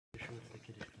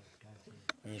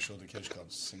We're going to show the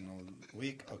Kishkot signal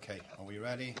week. Okay, are we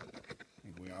ready? I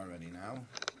think we are ready now.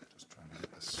 Just trying to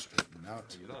get this straightened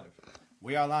out. Are you live?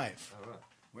 We are live. All right.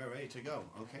 We're ready to go.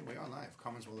 Okay, we are live.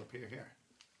 Comments will appear here.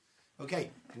 Okay,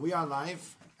 we are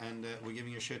live, and we're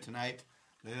giving you a shit tonight.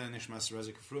 Leila Nishmas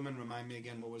Rezek Fruman. Remind me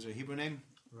again, what was her Hebrew name?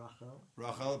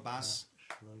 Rachel Bas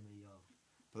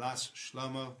Blas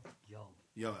Shlomo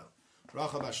Yoel.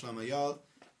 Rachel Bas Shlomo Yoel.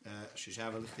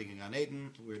 Shishava Lichtig Gan Eden.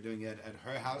 We're doing it at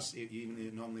her house.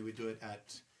 Even normally we do it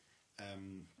at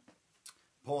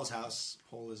Paul's house.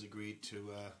 Paul has agreed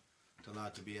to allow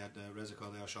it to be at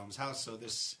Rezekah Leo Shalom's house. So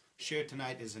this shir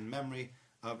tonight is in memory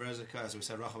of Rezekah, as we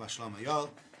said, Rachel Bas Shlomo Yoel,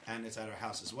 and it's at her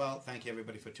house as well. Thank you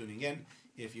everybody for tuning in.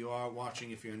 If you are watching,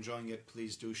 if you're enjoying it,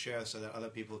 please do share so that other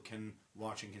people can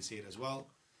watch and can see it as well.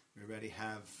 We already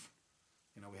have,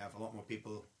 we have a lot more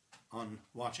people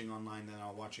watching online than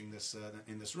are watching this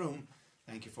in this room.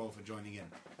 Thank you for all for joining in.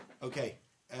 Okay,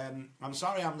 I'm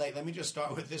sorry I'm late. Let me just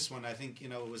start with this one. I think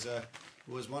it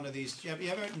was one of these. Have you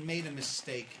ever made a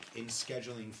mistake in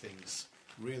scheduling things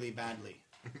really badly?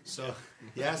 So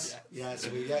yes.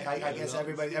 I guess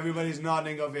everybody's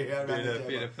nodding over here.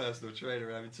 Being a personal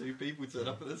trainer, having two people turn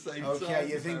up at the same time. Okay,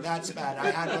 you think that's bad?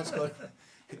 I had what's called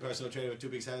personal trainer with two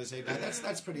big at the same time.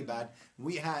 That's pretty bad.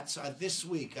 We had this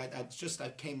week. I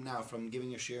came now from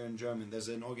giving a shir in German. There's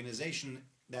an organization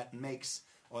that makes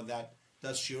or that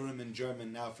does shiurim in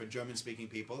German now for German-speaking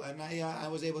people, and I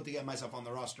was able to get myself on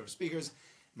the roster of speakers.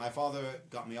 My father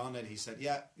got me on it. He said,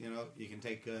 "Yeah, you can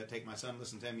take my son.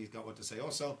 Listen to him. He's got what to say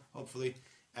also, hopefully."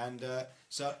 And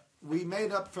so we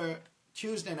made up for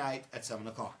Tuesday night at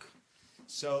 7:00.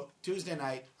 So Tuesday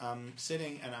night, I'm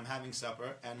sitting and I'm having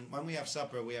supper. And when we have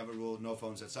supper, we have a rule: no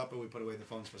phones at supper. We put away the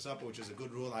phones for supper, which is a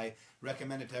good rule. I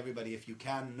recommend it to everybody if you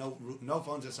can. No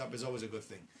phones at supper is always a good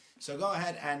thing. So go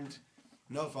ahead and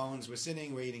no phones. We're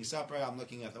sitting. We're eating supper. I'm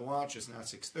looking at the watch. It's now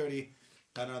 6:30.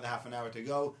 Got another half an hour to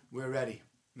go. We're ready.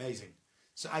 Amazing.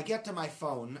 So I get to my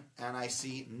phone and I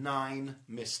see 9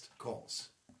 missed calls.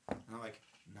 And I'm like,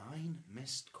 9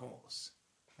 missed calls?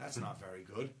 That's not very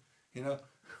good.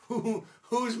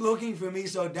 Who's looking for me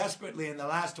so desperately in the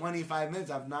last 25 minutes?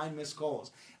 I have 9 missed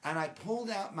calls. And I pulled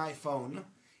out my phone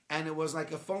and it was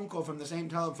like a phone call from the same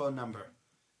telephone number.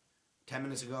 10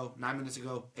 minutes ago, 9 minutes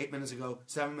ago, 8 minutes ago,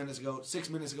 7 minutes ago, 6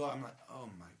 minutes ago. I'm like, oh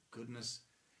my goodness.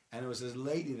 And it was this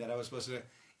lady that I was supposed to...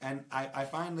 And I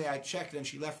finally checked and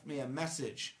she left me a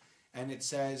message and it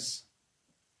says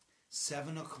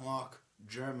 7:00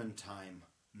 German time,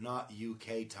 not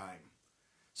UK time.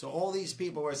 So all these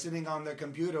people were sitting on their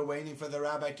computer waiting for the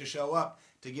rabbi to show up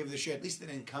to give the shit. At least they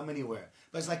didn't come anywhere.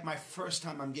 But it's like my first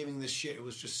time I'm giving this shit. It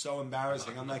was just so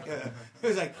embarrassing. I'm like, it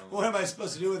was like, what am I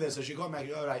supposed to do with this? So she called me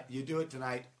back, all right, you do it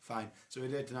tonight, fine. So we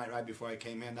did it tonight right before I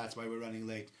came in. That's why we're running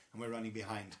late and we're running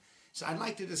behind. So I'd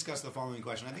like to discuss the following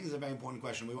question. I think it's a very important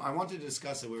question. I wanted to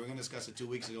discuss it. We were going to discuss it 2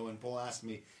 weeks ago when Paul asked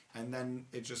me, and then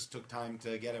it just took time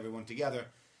to get everyone together.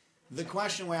 The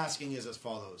question we're asking is as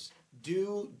follows.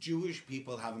 Do Jewish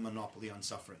people have a monopoly on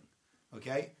suffering?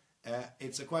 Okay?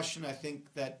 It's a question, I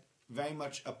think, that very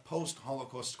much a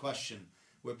post-Holocaust question,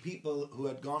 where people who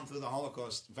had gone through the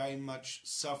Holocaust very much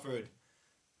suffered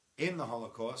in the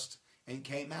Holocaust and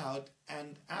came out,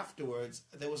 and afterwards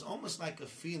there was almost like a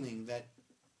feeling that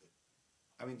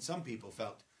some people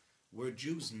felt, were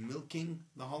Jews milking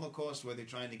the Holocaust? Were they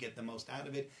trying to get the most out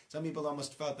of it? Some people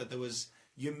almost felt that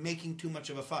you're making too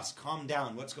much of a fuss. Calm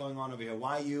down. What's going on over here?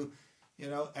 Why you,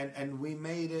 and we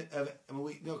made it,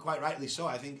 quite rightly so.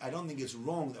 I don't think it's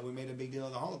wrong that we made a big deal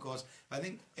of the Holocaust. But I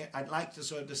think I'd like to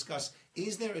sort of discuss,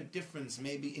 is there a difference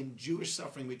maybe in Jewish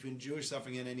suffering between Jewish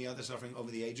suffering and any other suffering over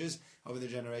the ages, over the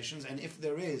generations? And if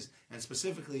there is, and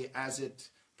specifically as it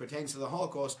pertains to the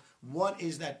Holocaust, what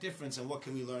is that difference and what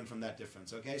can we learn from that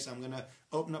difference? Okay, so I'm going to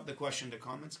open up the question to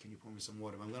comments. Can you pour me some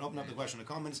water? I'm going to open up the question to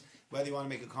comments. Whether you want to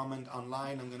make a comment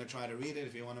online, I'm going to try to read it.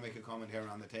 If you want to make a comment here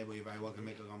around the table, you're very welcome to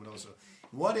make a comment also.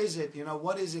 What is it,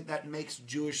 what is it that makes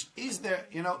Jewish, is there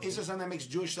something that makes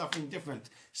Jewish suffering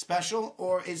different, special,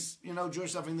 or is,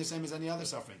 Jewish suffering the same as any other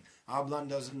suffering? Our blood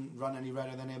doesn't run any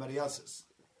redder than anybody else's.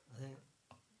 I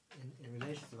think in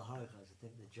relation to the Holocaust, I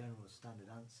think the general standard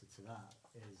answer to that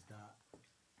is that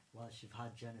whilst you've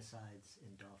had genocides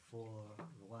in Darfur,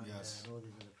 Rwanda, and all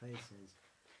these other places,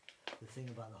 the thing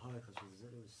about the Holocaust was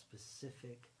that it was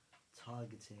specific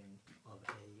targeting of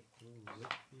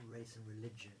a race and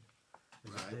religion,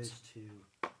 as opposed to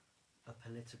a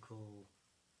political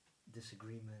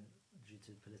disagreement due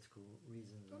to political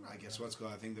reasons. I guess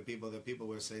I think the people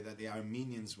will say that the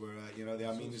Armenians were, the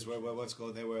Armenians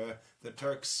were they were the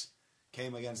Turks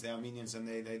came against the Armenians, and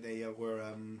they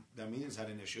were the Armenians had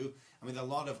an issue. A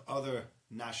lot of other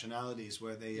nationalities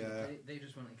where they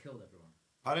just went and killed everyone.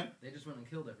 pardon? They just went and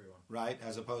killed everyone. Right,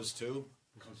 as opposed to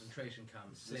Concentration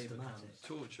camps, labor camps.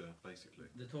 Torture, basically.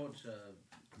 The torture.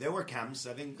 there were camps.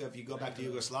 I think if you go back to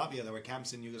Yugoslavia, there were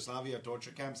camps in Yugoslavia,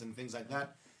 torture camps and things like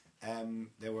that.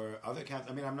 There were other camps.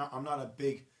 I mean, I'm not a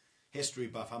big history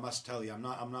buff. I must tell you, I'm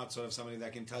not sort of somebody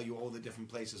that can tell you all the different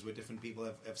places where different people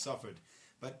have suffered.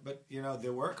 But you know,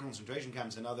 there were concentration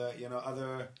camps and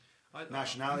other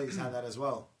nationalities had that as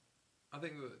well. I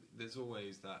think that there's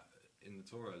always that in the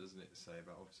Torah, doesn't it, say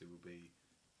about obviously we'll be,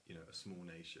 you know, a small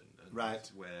nation, and right,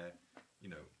 where, you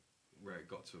know, where it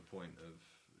got to a point of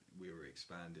we were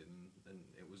expanding, and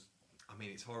it was. I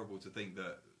mean, it's horrible to think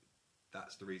that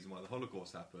that's the reason why the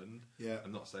Holocaust happened. Yeah,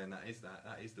 I'm not saying that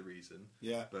is the reason.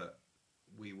 Yeah, but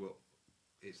we were.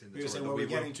 It's in the Torah. Saying, well, we're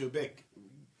getting too big.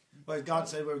 Well, God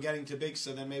said we were getting too big,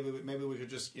 so then maybe we could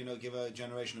just, you know, give a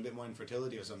generation a bit more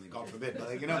infertility or something. God forbid, but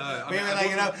like, you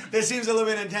know, this seems a little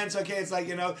bit intense. Okay, it's like,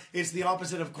 you know, it's the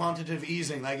opposite of quantitative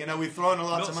easing. Like, you know, we've thrown a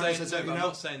lot of money. I'm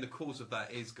not saying the cause of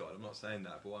that is God. I'm not saying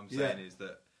that, but what I'm saying is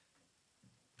that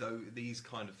though these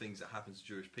kind of things that happen to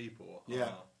Jewish people, are, I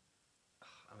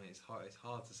mean, it's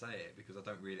hard to say it because I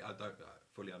don't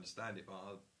fully understand it, but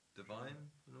are divine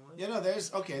in a way? You know,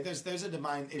 there's a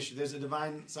divine issue. There's a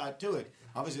divine side to it.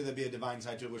 Obviously, there'll be a divine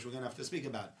side to it, which we're going to have to speak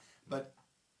about. But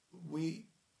you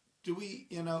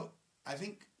know, I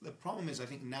think the problem is, I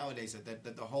think nowadays that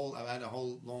the whole, I've had a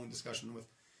whole long discussion with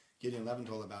Gideon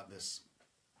Leventhal about this.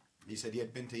 He said he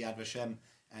had been to Yad Vashem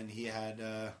and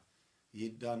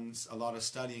he'd done a lot of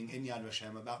studying in Yad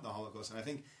Vashem about the Holocaust. And I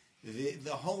think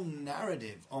the whole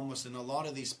narrative, almost in a lot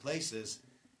of these places,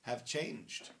 have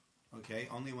changed. Okay,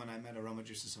 only when I met a Roma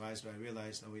Jewish supervisor I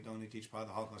realized that we only teach part of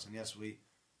the Holocaust, and yes, we.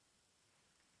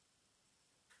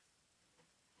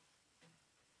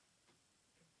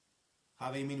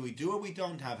 How do you mean we do or we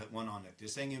don't have it one on it? You're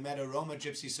saying you met a Roma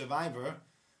Gypsy survivor,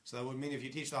 so that would mean if you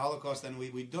teach the Holocaust, then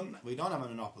we don't have a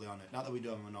monopoly on it. Not that we do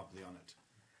have a monopoly on it.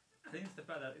 I think it's the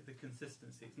fact that the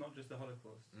consistency. It's not just the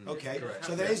Holocaust. Okay,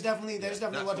 so there's definitely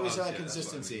what do we say,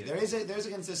 consistency. There's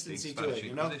a consistency to it.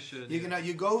 You know,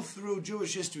 you go through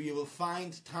Jewish history, you will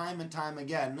find time and time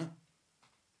again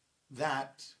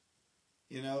that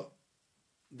we're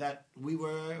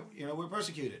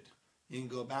persecuted. You can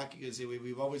go back. You can see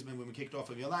we've always been, when we kicked off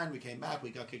of your land, we came back.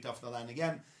 We got kicked off the land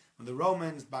again. When the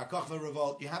Romans, Bar Kokhba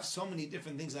revolt, you have so many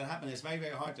different things that happen. It's very,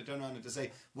 very hard to turn around and to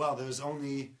say, well, there's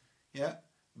only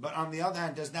But on the other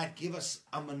hand, does that give us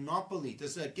a monopoly?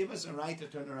 Does that give us a right to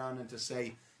turn around and to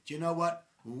say, do you know what?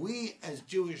 We as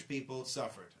Jewish people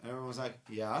suffered. And everyone was like,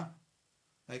 yeah.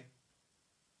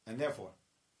 And therefore,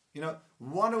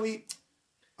 what are we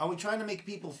trying to make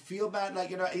people feel bad?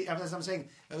 As I'm saying,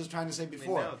 I was trying to say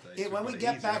before. When we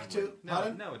get back to...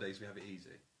 Nowadays we have it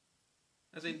easy.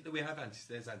 As in, we have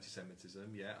there's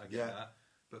anti-Semitism, I get that.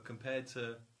 But compared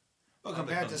to... Well,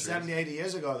 compared to 70, 80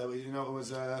 years ago, that it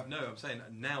was... No, I'm saying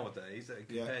nowadays,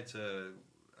 compared to...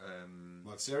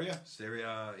 Syria?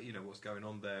 Syria, what's going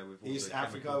on there with all East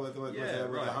Africa with the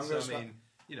hunger. So, I mean,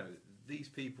 these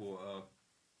people are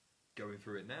going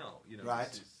through it now.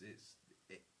 Right.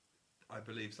 I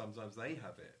believe sometimes they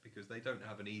have it because they don't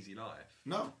have an easy life.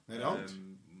 No, they don't.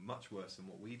 Much worse than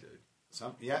what we do.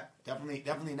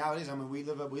 Definitely nowadays. I mean, we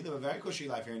live a very cushy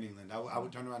life here in England. I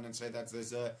would turn around and say that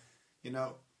there's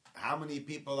how many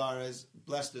people are as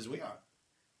blessed as we are?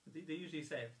 They usually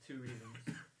say it for two reasons.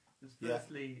 There's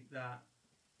firstly that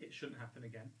it shouldn't happen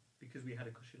again because we had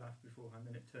a cushy life beforehand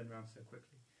and it turned around so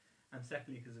quickly. And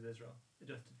secondly, because of Israel, a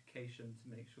justification to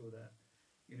make sure that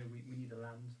we need a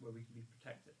land where we can be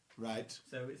protected. Right.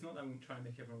 So it's not that we try and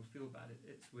make everyone feel bad.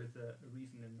 It's with a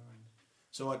reason in mind.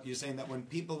 So what you're saying, that when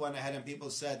people went ahead and people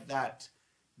said that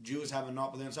Jews have a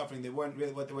monopoly on suffering, they weren't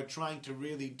really, what they were trying to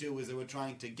really do is they were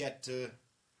trying to get to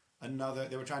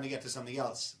something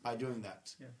else by doing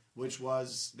that, which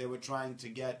was they were trying to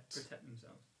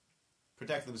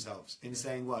protect themselves in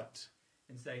saying what?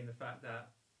 In saying the fact that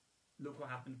look what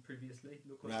happened previously,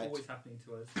 look what's always happening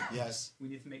to us. Yes. We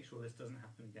need to make sure this doesn't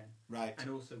happen again. Right.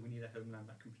 And also we need a homeland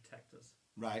that can protect us.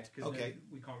 Right. Because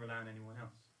we can't rely on anyone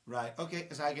else. Right. Okay.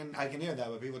 So I can hear that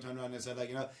where people turn around and say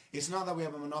it's not that we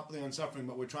have a monopoly on suffering,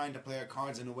 but we're trying to play our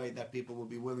cards in a way that people will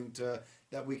be willing to,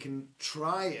 that we can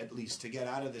try at least to get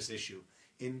out of this issue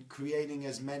in creating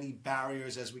as many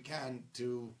barriers as we can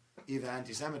to either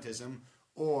anti-Semitism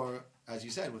or, as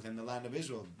you said, within the land of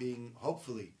Israel, being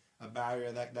hopefully a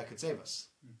barrier that could save us.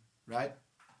 Right?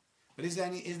 But is there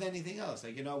anything else?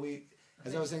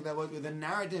 As I was saying, that the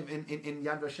narrative in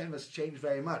Yad Vashem has changed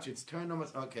very much. It's turned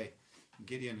almost... Okay.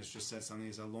 Gideon has just said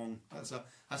something.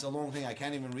 That's a long thing. I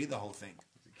can't even read the whole thing.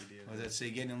 Gideon. Or does it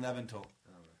say Gideon Leventhal?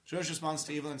 Jewish response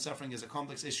to evil and suffering is a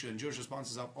complex issue, and Jewish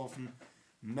responses are often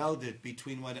melded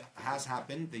between what has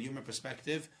happened, the human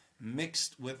perspective,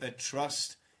 mixed with a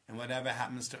trust in whatever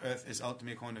happens to earth is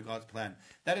ultimately according to God's plan.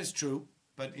 That is true,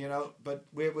 but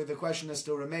where the question that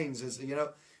still remains is,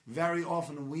 very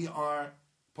often we are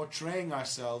portraying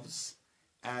ourselves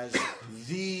as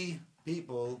the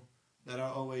people that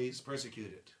are always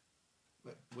persecuted.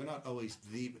 But we're not always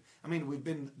we've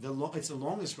been it's the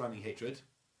longest running hatred.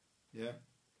 Yeah.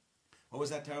 What was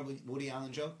that terrible Woody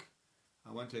Allen joke?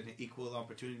 I went to an equal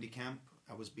opportunity camp.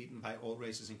 I was beaten by all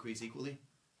races and creeds equally.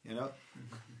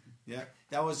 Yeah.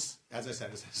 That was, as I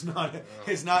said, it's not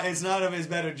of his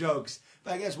better jokes.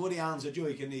 But I guess Woody Allen's a Jew.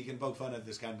 He can poke fun at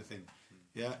this kind of thing.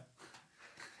 Yeah.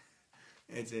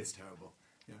 It's terrible.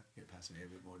 Yeah. Here, pass me a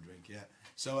bit more drink. Yeah.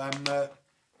 So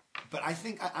but I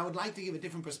think I would like to give a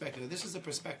different perspective. This is a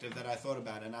perspective that I thought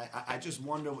about, and I just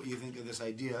wonder what you think of this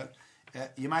idea.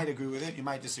 You might agree with it, you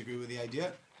might disagree with the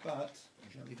idea, but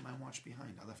I shall leave my watch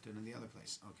behind. I left it in the other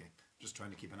place. Okay, just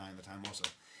trying to keep an eye on the time also.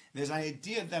 There's an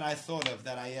idea that I thought of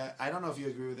that I don't know if you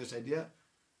agree with this idea.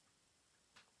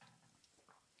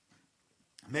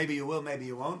 Maybe you will, maybe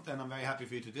you won't, and I'm very happy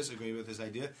for you to disagree with this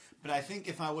idea. But I think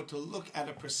if I were to look at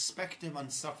a perspective on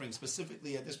suffering,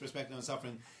 specifically at this perspective on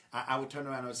suffering, I would turn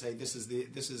around and I would say this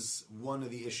is one of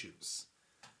the issues.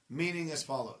 Meaning as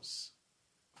follows.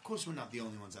 Of course we're not the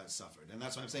only ones that have suffered. And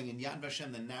that's what I'm saying. In Yad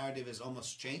Vashem, the narrative is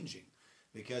almost changing.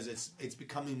 Because it's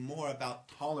becoming more about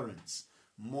tolerance.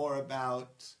 More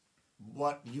about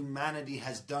what humanity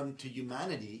has done to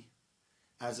humanity,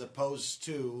 as opposed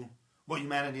to what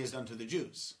humanity has done to the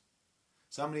Jews.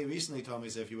 Somebody recently told me,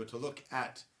 so if you were to look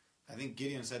at, I think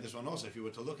Gideon said this one also, if you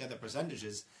were to look at the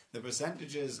percentages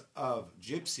of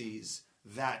gypsies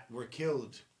that were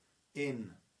killed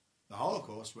in the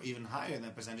Holocaust were even higher than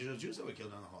the percentage of Jews that were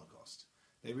killed in the Holocaust.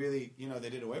 They really, they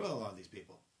did away with a lot of these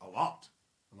people. A lot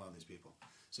of these people.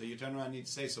 So you turn around and need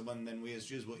to say, so then we as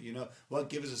Jews, what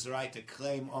gives us the right to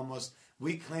claim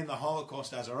we claim the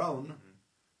Holocaust as our own,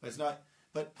 but it's not,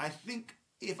 but I think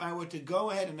if I were to go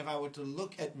ahead and if I were to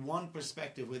look at one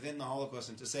perspective within the Holocaust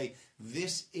and to say,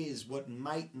 this is what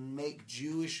might make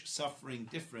Jewish suffering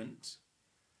different,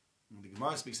 the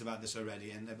Gemara speaks about this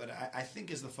already, but I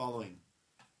think is the following.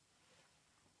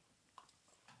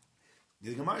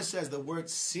 The Gemara says the word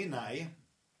Sinai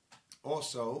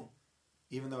also,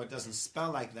 even though it doesn't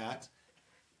spell like that,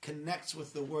 connects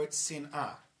with the word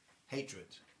sin'ah,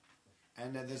 hatred.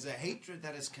 And there's a hatred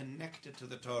that is connected to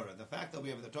the Torah. The fact that we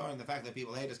have the Torah and the fact that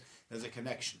people hate us, there's a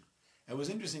connection. It was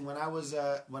interesting when I was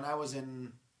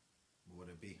in, what would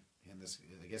it be?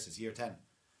 I guess it's year 10.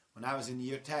 When I was in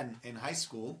year 10 in high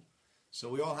school, so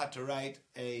we all had to write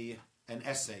an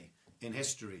essay in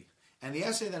history. And the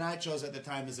essay that I chose at the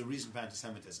time is the reason for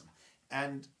anti-Semitism.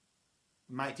 And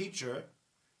my teacher,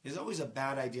 is always a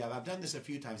bad idea. I've done this a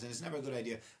few times, and it's never a good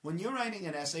idea. When you're writing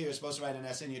an essay, you're supposed to write an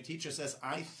essay, and your teacher says,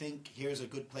 I think here's a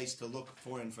good place to look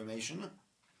for information.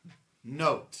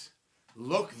 Note,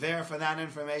 look there for that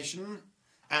information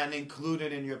and include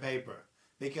it in your paper.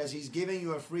 Because he's giving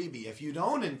you a freebie. If you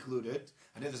don't include it,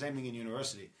 I did the same thing in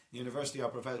university. In university, our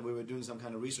professor, we were doing some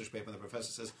kind of research paper, and the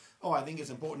professor says, I think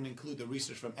it's important to include the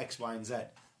research from X, Y, and Z.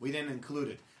 We didn't include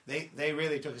it. They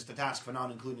really took us to task for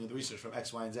not including the research from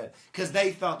X, Y, and Z because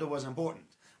they felt it was important.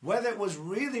 Whether it was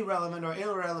really relevant or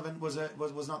irrelevant was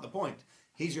not the point.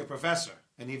 He's your professor,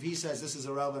 and if he says this is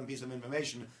a relevant piece of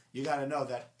information, you got to know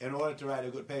that in order to write a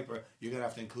good paper, you're going to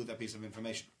have to include that piece of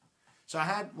information. So I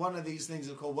had one of these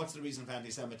things called "What's the reason for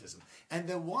anti-Semitism?" And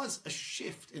there was a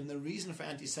shift in the reason for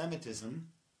anti-Semitism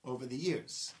over the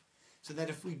years, so that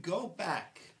if we go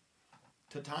back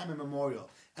to time immemorial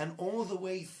and all the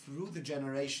way through the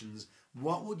generations,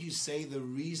 what would you say the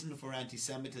reason for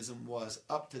anti-Semitism was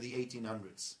up to the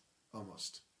 1800s,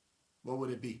 almost? What would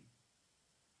it be?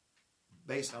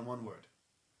 Based on one word.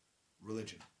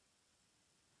 Religion.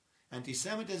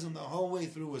 Anti-Semitism the whole way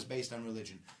through was based on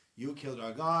religion. You killed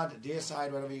our God,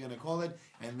 deicide, whatever you're going to call it,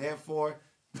 and therefore,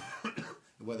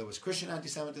 whether it was Christian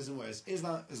anti-Semitism, whether it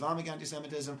was Islamic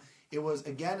anti-Semitism, it was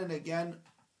again and again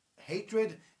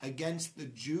hatred against the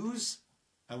Jews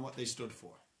and what they stood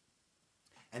for.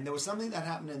 And there was something that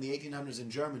happened in the 1800s in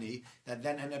Germany that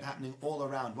then ended up happening all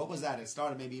around. What was that? It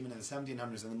started maybe even in the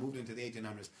 1700s and then moved into the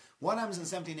 1800s. What happens in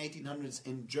the 1800s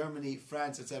in Germany,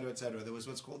 France, etc., etc.? There was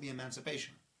what's called the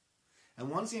Emancipation. And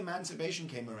once the Emancipation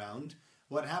came around,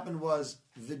 what happened was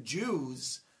the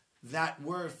Jews that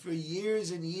were for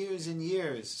years and years and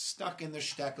years stuck in the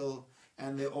shtetl,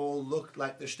 and they all looked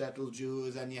like the shtetl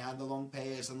Jews, and you had the long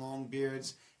payas and long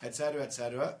beards, etc.,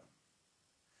 etc.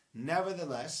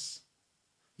 Nevertheless,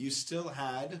 you still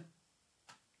had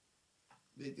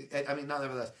I mean, not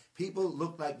nevertheless. People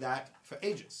looked like that for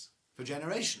ages, for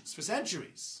generations, for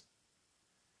centuries.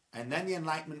 And then the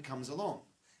Enlightenment comes along.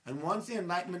 And once the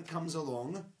Enlightenment comes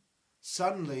along,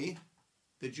 suddenly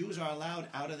the Jews are allowed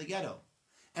out of the ghetto.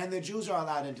 And the Jews are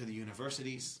allowed into the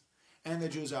universities. And the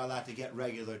Jews are allowed to get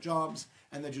regular jobs.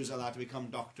 And the Jews are allowed to become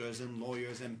doctors and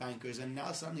lawyers and bankers. And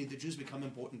now suddenly the Jews become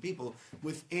important people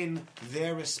within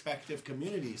their respective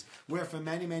communities, where for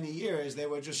many, many years they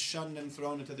were just shunned and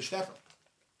thrown into the shtetl.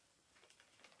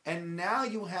 And now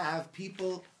you have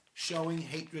people showing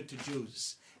hatred to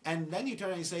Jews. And then you turn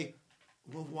around and say,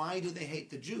 well, why do they hate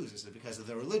the Jews? Is it because of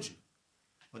their religion?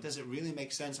 Well, does it really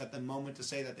make sense at the moment to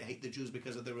say that they hate the Jews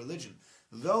because of their religion?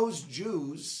 Those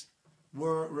Jews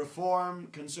were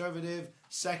Reformed, conservative,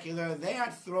 secular. They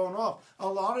had thrown off. A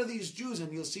lot of these Jews,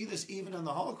 and you'll see this even in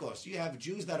the Holocaust, you have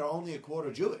Jews that are only a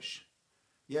quarter Jewish.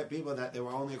 You have people that they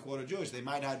were only a quarter Jewish. They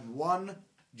might have had one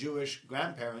Jewish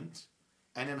grandparent,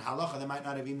 and in halacha they might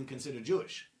not have even considered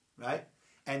Jewish, right?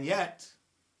 And yet,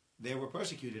 they were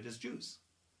persecuted as Jews,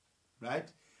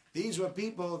 right? These were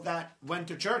people that went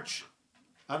to church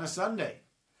on a Sunday.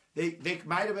 They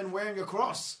might have been wearing a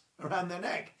cross around their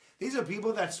neck. These are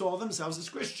people that saw themselves as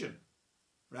Christian,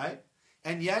 right?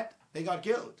 And yet, they got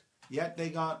killed. Yet, they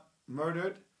got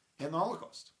murdered in the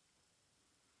Holocaust.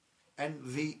 And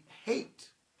the hate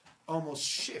almost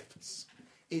shifts.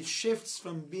 It shifts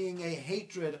from being a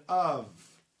hatred of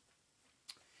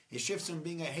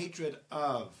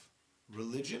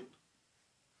religion,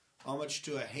 almost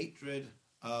to a hatred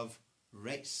of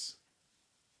race,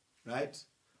 right?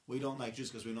 We don't like Jews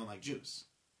because we don't like Jews.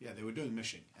 Yeah, they were doing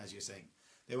mishing, as you're saying.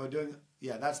 They were doing,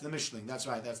 yeah, that's the mishling. That's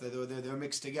right. They were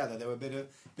mixed together. They were a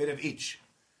bit of each.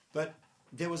 But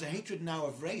there was a hatred now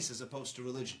of race as opposed to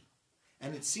religion.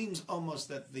 And it seems almost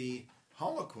that the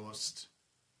Holocaust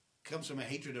comes from a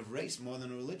hatred of race more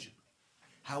than a religion.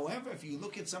 However, if you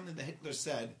look at something that Hitler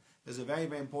said, there's a very,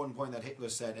 very important point that Hitler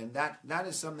said, and that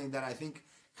is something that I think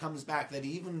comes back, that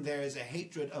even there is a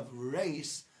hatred of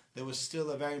race, there was still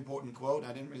a very important quote.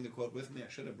 I didn't bring the quote with me. I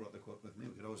should have brought the quote with me.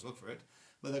 We could always look for it.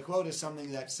 But the quote is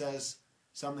something that says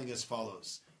something as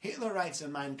follows. Hitler writes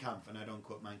in Mein Kampf, and I don't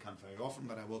quote Mein Kampf very often,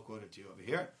 but I will quote it to you over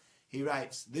here. He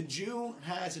writes, "The Jew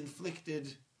has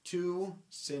inflicted two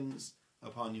sins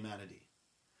upon humanity.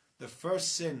 The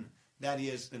first sin that he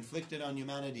has inflicted on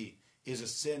humanity is a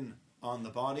sin on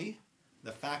the body.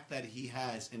 The fact that he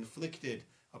has inflicted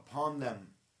upon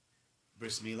them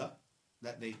bris milah,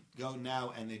 that they go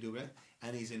now and they do it,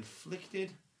 and he's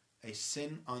inflicted a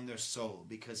sin on their soul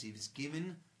because he's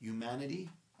given humanity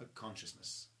a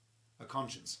conscience.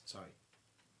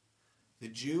 The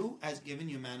Jew has given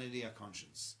humanity a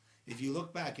conscience. If you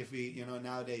look back,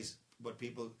 nowadays,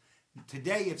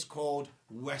 today it's called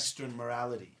Western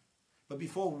morality. But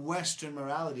before Western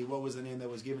morality, what was the name that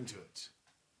was given to it?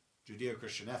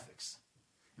 Judeo-Christian ethics.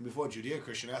 And before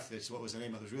Judeo-Christian ethics, what was the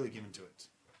name that was really given to it?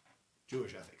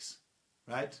 Jewish ethics.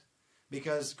 Right?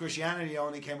 Because Christianity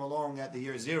only came along at the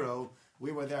year 0.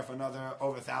 We were there for another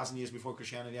over 1,000 years before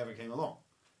Christianity ever came along.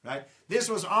 Right? This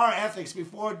was our ethics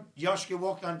before Yoshka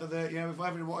walked onto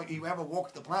before he ever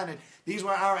walked the planet. These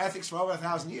were our ethics for over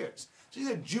 1,000 years. So these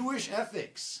are Jewish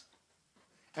ethics.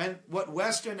 And what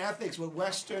Western ethics, what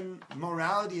Western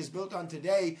morality is built on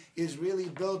today is really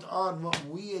built on what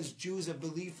we as Jews have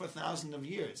believed for thousands of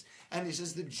years. And he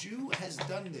says the Jew has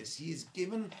done this. He has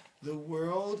given the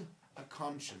world a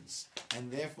conscience, and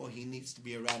therefore he needs to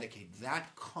be eradicated.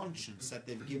 That conscience that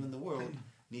they've given the world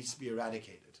needs to be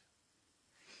eradicated.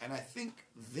 And I think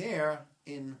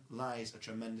therein lies a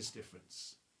tremendous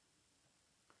difference.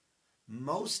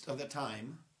 Most of the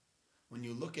time, when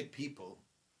you look at people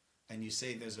and you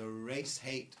say there's a race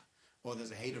hate or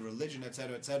there's a hate of religion,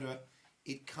 etc.,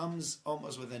 it comes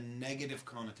almost with a negative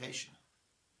connotation.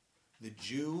 The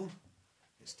Jew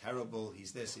is terrible,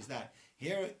 he's this, he's that.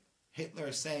 Here, Hitler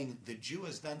is saying the Jew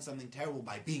has done something terrible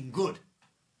by being good,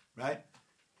 right?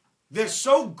 They're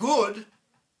so good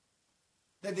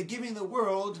that they're giving the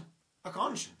world a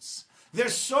conscience. They're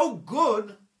so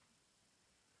good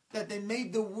that they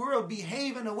made the world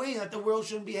behave in a way that the world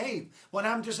shouldn't behave. What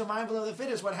happened to survival of the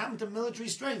fittest? What happened to military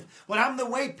strength? What happened to the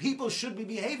way people should be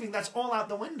behaving? That's all out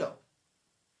the window.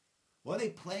 What are they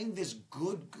playing this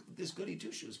goody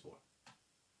two-shoes for?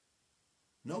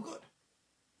 No good.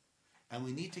 And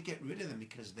we need to get rid of them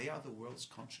because they are the world's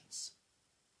conscience.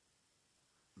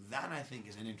 That, I think,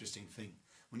 is an interesting thing.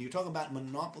 When you talk about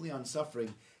monopoly on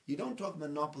suffering, you don't talk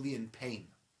monopoly in pain.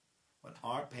 But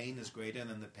our pain is greater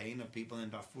than the pain of people in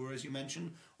Darfur, as you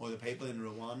mentioned, or the people in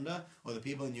Rwanda, or the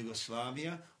people in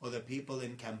Yugoslavia, or the people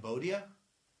in Cambodia.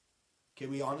 Can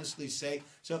we honestly say,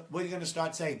 so what are you going to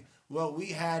start saying? Well, we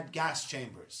had gas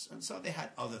chambers, and so they had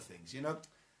other things. You know,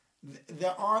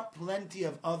 there are plenty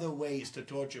of other ways to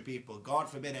torture people. God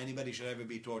forbid anybody should ever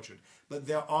be tortured. But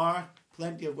there are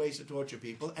plenty of ways to torture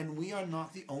people, and we are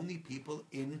not the only people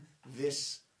in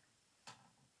this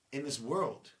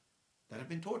world that have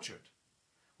been tortured.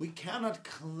 We cannot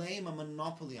claim a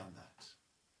monopoly on that.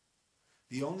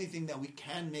 The only thing that we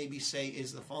can maybe say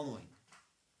is the following.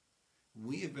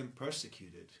 We have been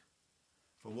persecuted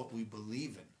for what we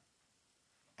believe in.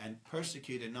 And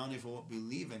persecuted not only for what we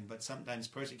believe in, but sometimes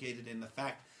persecuted in the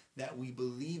fact that we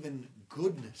believe in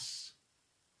goodness.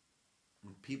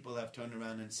 When people have turned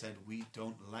around and said, we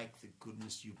don't like the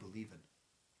goodness you believe in.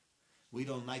 We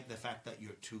don't like the fact that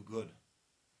you're too good.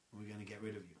 We're going to get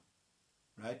rid of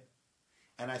you. Right?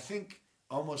 And I think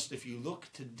almost if you look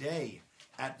today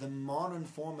at the modern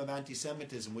form of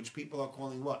anti-Semitism, which people are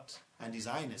calling what?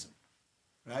 Anti-Zionism.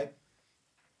 Right?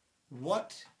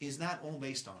 What is that all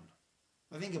based on?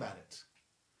 Well, think about it.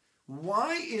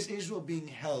 Why is Israel being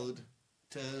held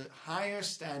to a higher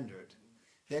standard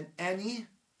than any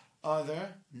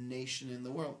other nation in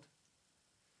the world?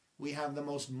 We have the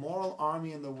most moral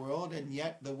army in the world, and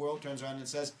yet the world turns around and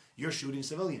says, you're shooting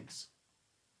civilians.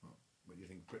 Well, what do you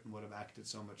think Britain would have acted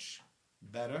so much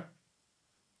better?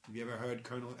 Have you ever heard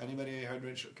anybody heard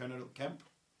Colonel Kemp?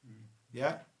 Mm.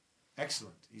 Yeah?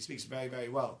 Excellent. He speaks very, very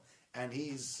well. And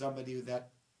he's somebody that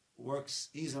works,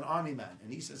 he's an army man,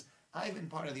 and he says, I've been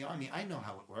part of the army, I know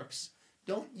how it works.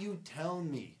 Don't you tell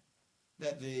me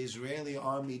that the Israeli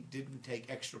army didn't take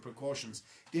extra precautions,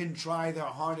 didn't try their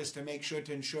hardest to make sure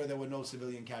to ensure there were no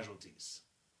civilian casualties.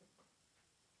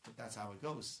 But that's how it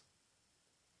goes.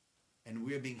 And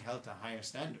we're being held to a higher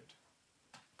standard.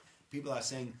 People are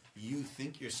saying, you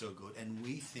think you're so good, and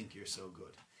we think you're so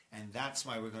good. And that's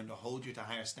why we're going to hold you to a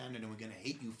higher standard, and we're going to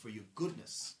hate you for your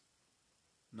goodness.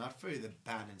 Not for the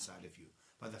bad inside of you,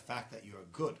 but the fact that you're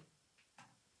good.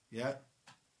 Yeah?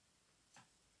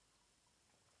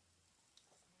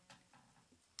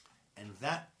 And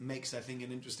that makes, I think,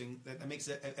 an interesting, that makes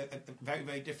a very,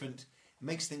 very different,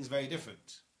 makes things very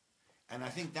different. And I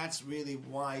think that's really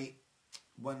why,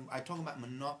 when I talk about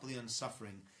monopoly on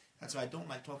suffering, that's why I don't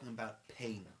like talking about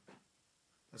pain.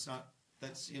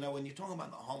 That's, you know, when you're talking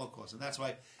about the Holocaust, and that's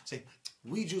why I say,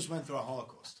 we Jews went through a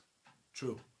Holocaust.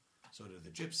 True. So did the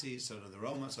Gypsies, so did the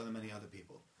Roma, so did many other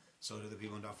people. So did the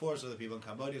people in Darfur, so did the people in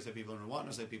Cambodia, so did the people in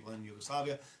Rwanda, so did the people in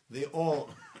Yugoslavia. They all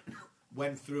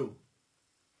went through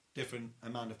different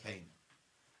amount of pain.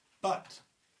 But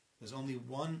there's only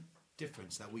one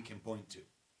difference that we can point to.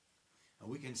 And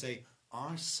we can say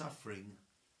our suffering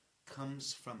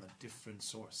comes from a different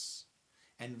source.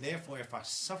 And therefore, if our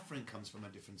suffering comes from a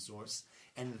different source,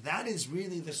 and that is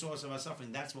really the source of our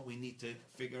suffering, that's what we need to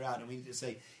figure out. And we need to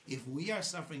say, if we are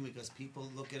suffering because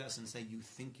people look at us and say, you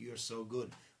think you're so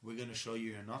good, we're going to show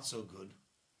you you're not so good,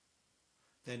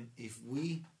 then if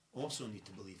we also need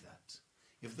to believe that.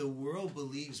 If the world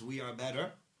believes we are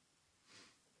better,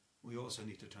 we also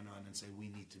need to turn around and say we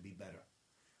need to be better.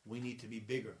 We need to be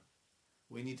bigger.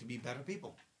 We need to be better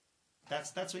people.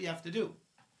 That's what you have to do.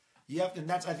 You have to, and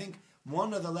that's, I think,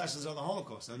 one of the lessons of the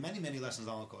Holocaust. There are many, many lessons of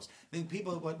the Holocaust. I think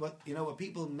people, what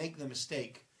people make the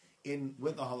mistake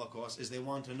with the Holocaust is they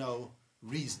want to know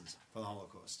reasons for the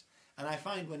Holocaust. And I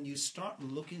find when you start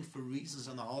looking for reasons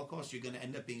on the Holocaust, you're going to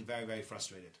end up being very, very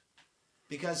frustrated.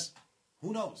 Because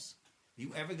who knows? Are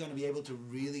you ever going to be able to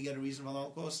really get a reason for the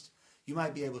Holocaust? You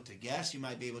might be able to guess. You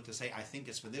might be able to say, I think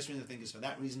it's for this reason, I think it's for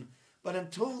that reason. But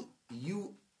until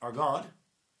you are God,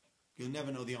 you'll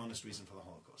never know the honest reason for the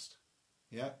Holocaust.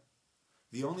 Yeah?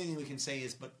 The only thing we can say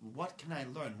is, but what can I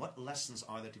learn? What lessons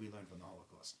are there to be learned from the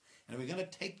Holocaust? And if we're going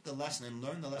to take the lesson and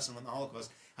learn the lesson from the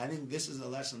Holocaust, I think this is the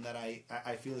lesson that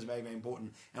I feel is very, very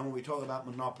important. And when we talk about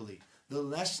monopoly, the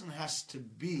lesson has to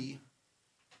be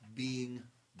being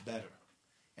better.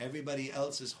 Everybody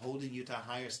else is holding you to a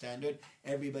higher standard.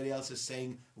 Everybody else is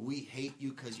saying, we hate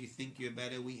you because you think you're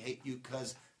better. We hate you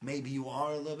because maybe you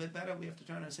are a little bit better. We have to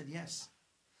turn around and say, yes.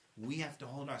 We have to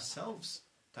hold ourselves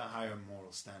to a higher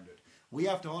moral standard. We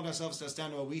have to hold ourselves to a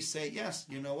standard where we say, yes,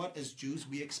 you know what, as Jews,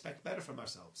 we expect better from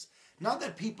ourselves. Not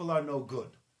that people are no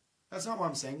good. That's not what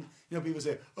I'm saying. You know, people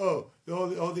say, oh,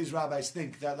 all these rabbis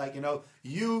think that, like, you know,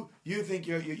 you think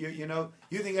you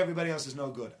think everybody else is no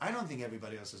good. I don't think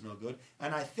everybody else is no good.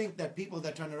 And I think that people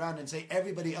that turn around and say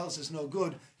everybody else is no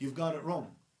good, you've got it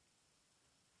wrong.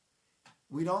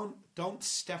 We don't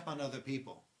step on other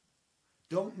people.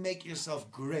 Don't make yourself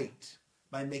great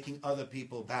by making other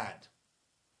people bad.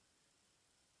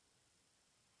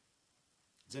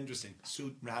 It's interesting.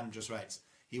 Sud Rahan just writes,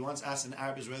 he once asked an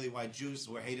Arab Israeli why Jews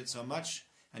were hated so much,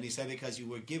 and he said because you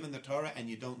were given the Torah and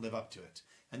you don't live up to it.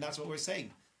 And that's what we're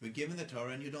saying. We're given the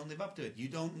Torah and you don't live up to it. You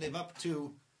don't live up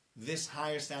to this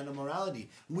higher standard of morality.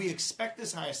 We expect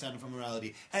this higher standard of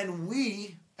morality. And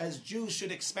we, as Jews,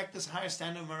 should expect this higher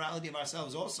standard of morality of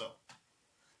ourselves also.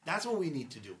 That's what we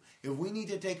need to do. If we need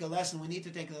to take a lesson, we need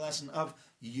to take the lesson of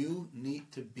you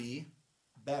need to be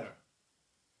better.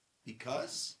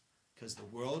 Because the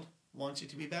world wants you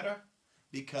to be better,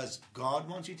 because God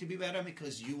wants you to be better,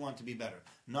 because you want to be better.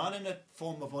 Not in a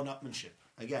form of one-upmanship.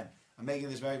 Again, I'm making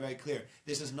this very, very clear.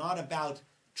 This is not about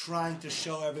trying to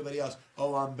show everybody else,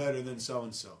 oh, I'm better than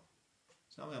so-and-so.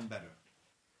 It's not I'm better.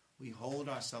 We hold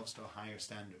ourselves to a higher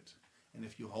standard. And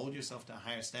if you hold yourself to a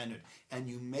higher standard and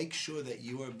you make sure that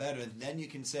you are better, then you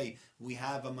can say, we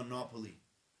have a monopoly.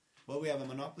 What we have a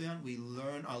monopoly on, we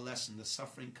learn our lesson. The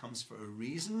suffering comes for a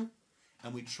reason,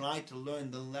 and we try to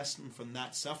learn the lesson from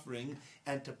that suffering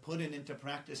and to put it into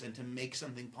practice and to make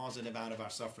something positive out of our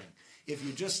suffering. If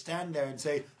you just stand there and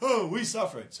say, oh, we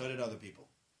suffered, so did other people.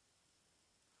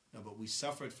 No, but we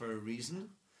suffered for a reason.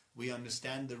 We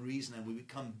understand the reason and we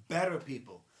become better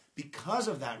people because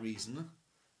of that reason.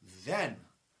 Then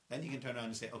you can turn around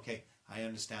and say, okay, I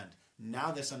understand.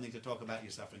 Now there's something to talk about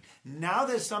your suffering. Now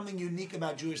there's something unique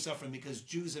about Jewish suffering because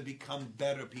Jews have become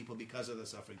better people because of the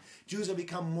suffering. Jews have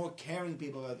become more caring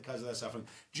people because of their suffering.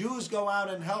 Jews go out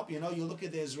and help. You look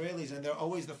at the Israelis and they're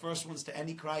always the first ones to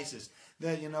any crisis.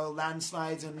 The,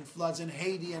 landslides and floods in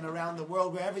Haiti and around the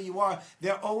world, wherever you are,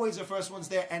 they're always the first ones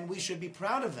there, and we should be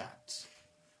proud of that.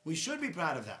 We should be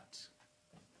proud of that.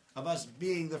 Of us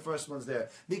being the first ones there.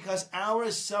 Because our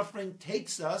suffering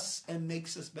takes us and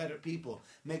makes us better people,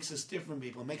 makes us different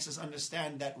people, makes us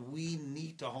understand that we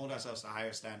need to hold ourselves to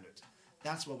higher standards.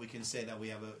 That's what we can say that we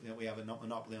have a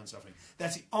monopoly on suffering.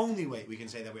 That's the only way we can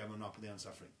say that we have a monopoly on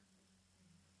suffering.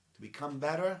 To become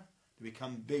better, to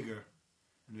become bigger,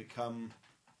 and become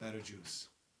better Jews.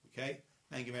 Okay?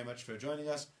 Thank you very much for joining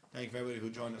us. Thank you for everybody who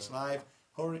joined us live.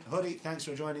 Hoodie, thanks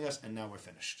for joining us, and now we're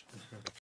finished.